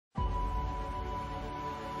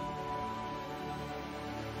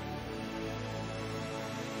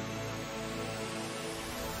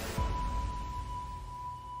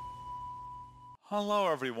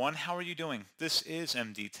Hello everyone, how are you doing? This is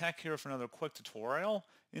MD Tech here for another quick tutorial.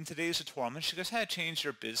 In today's tutorial, I'm going to show you guys how to change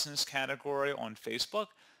your business category on Facebook.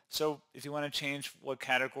 So if you want to change what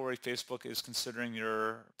category Facebook is considering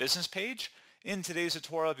your business page, in today's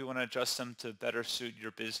tutorial, if you want to adjust them to better suit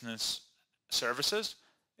your business services,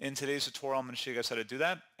 in today's tutorial, I'm going to show you guys how to do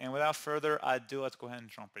that. And without further ado, let's go ahead and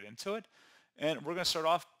jump right into it. And we're going to start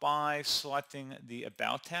off by selecting the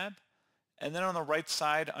About tab. And then on the right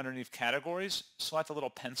side, underneath categories, select the little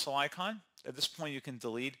pencil icon. At this point, you can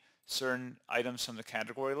delete certain items from the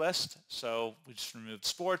category list. So we just removed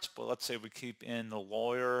sports, but let's say we keep in the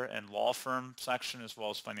lawyer and law firm section as well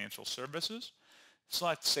as financial services.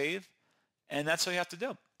 Select save, and that's all you have to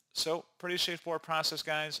do. So pretty straightforward process,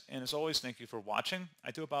 guys. And as always, thank you for watching. I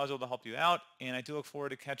do hope I was able to help you out, and I do look forward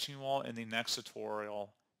to catching you all in the next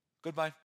tutorial. Goodbye.